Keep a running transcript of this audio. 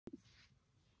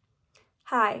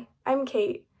Hi, I'm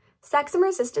Kate. Sexism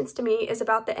resistance to me is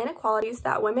about the inequalities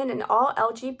that women and all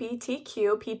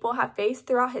LGBTQ people have faced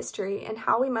throughout history and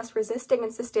how we must resist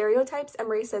against the stereotypes and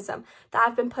racism that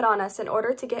have been put on us in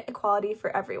order to get equality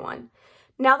for everyone.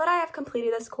 Now that I have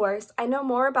completed this course, I know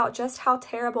more about just how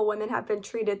terrible women have been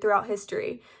treated throughout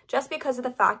history, just because of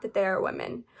the fact that they are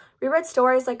women. We read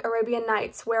stories like Arabian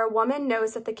Nights, where a woman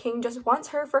knows that the king just wants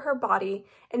her for her body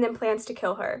and then plans to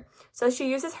kill her, so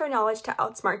she uses her knowledge to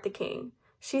outsmart the king.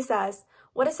 She says,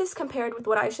 "What is this compared with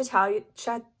what I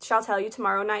shall tell you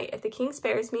tomorrow night? If the king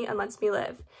spares me and lets me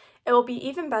live, it will be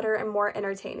even better and more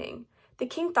entertaining." The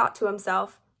king thought to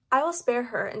himself, "I will spare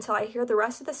her until I hear the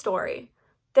rest of the story.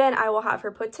 Then I will have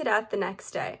her put to death the next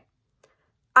day."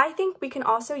 I think we can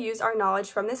also use our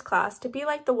knowledge from this class to be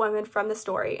like the woman from the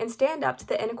story and stand up to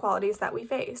the inequalities that we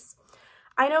face.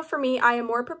 I know for me, I am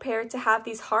more prepared to have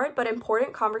these hard but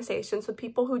important conversations with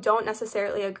people who don't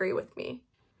necessarily agree with me.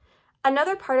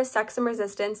 Another part of sexism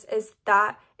resistance is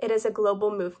that it is a global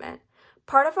movement.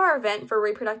 Part of our event for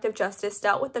reproductive justice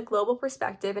dealt with the global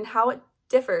perspective and how it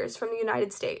differs from the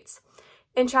United States.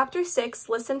 In Chapter 6,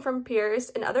 Listen from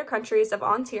Peers in Other Countries of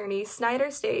On Tyranny,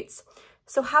 Snyder states,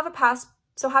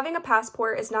 having a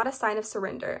passport is not a sign of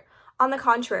surrender. On the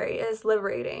contrary, it is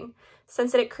liberating,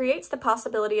 since it creates the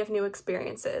possibility of new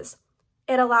experiences.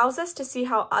 It allows us to see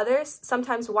how others,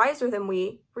 sometimes wiser than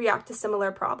we, react to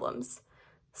similar problems.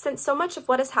 Since so much of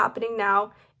what is happening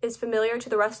now is familiar to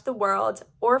the rest of the world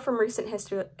or from recent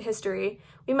history,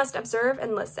 we must observe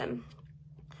and listen.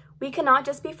 We cannot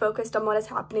just be focused on what is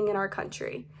happening in our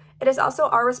country. It is also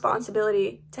our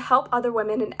responsibility to help other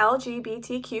women and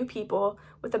LGBTQ people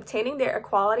with obtaining their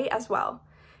equality as well.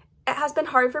 It has been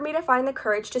hard for me to find the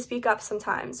courage to speak up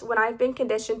sometimes when I've been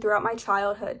conditioned throughout my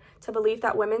childhood to believe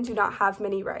that women do not have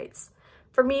many rights.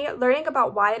 For me, learning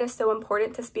about why it is so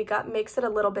important to speak up makes it a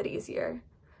little bit easier.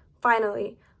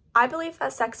 Finally, I believe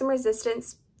that sexism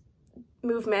resistance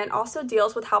movement also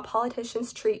deals with how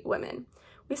politicians treat women.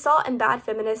 We saw in Bad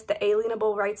Feminists the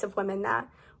alienable rights of women that,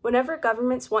 whenever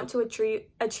governments want to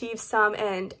achieve some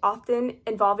end, often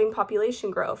involving population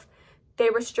growth,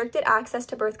 they restricted access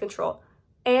to birth control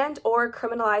and or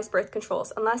criminalized birth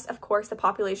controls, unless, of course, the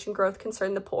population growth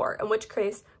concerned the poor, in which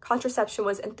case contraception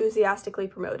was enthusiastically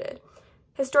promoted.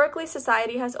 Historically,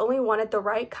 society has only wanted the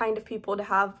right kind of people to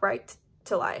have right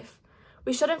to life.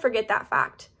 We shouldn't forget that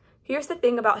fact. Here's the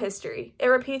thing about history. It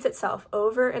repeats itself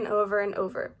over and over and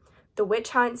over. The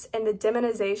witch hunts and the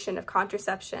demonization of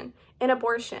contraception and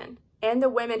abortion and the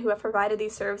women who have provided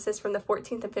these services from the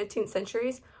 14th and 15th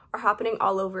centuries are happening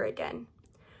all over again.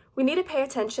 We need to pay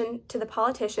attention to the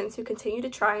politicians who continue to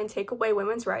try and take away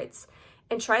women's rights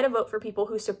and try to vote for people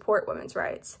who support women's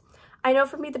rights. I know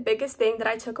for me, the biggest thing that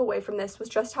I took away from this was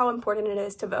just how important it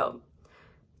is to vote.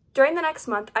 During the next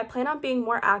month, I plan on being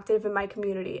more active in my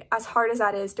community, as hard as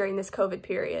that is during this COVID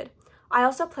period. I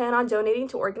also plan on donating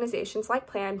to organizations like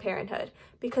Planned Parenthood,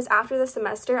 because after the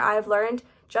semester, I have learned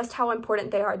just how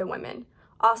important they are to women.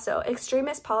 Also,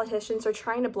 extremist politicians are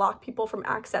trying to block people from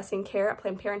accessing care at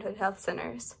Planned Parenthood health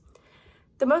centers.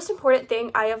 The most important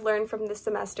thing I have learned from this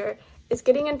semester is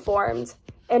getting informed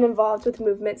and involved with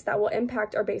movements that will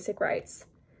impact our basic rights.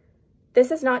 This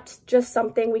is not just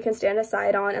something we can stand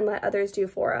aside on and let others do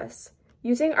for us.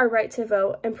 Using our right to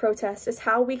vote and protest is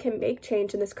how we can make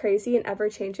change in this crazy and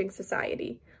ever-changing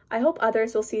society. I hope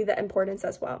others will see the importance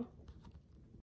as well.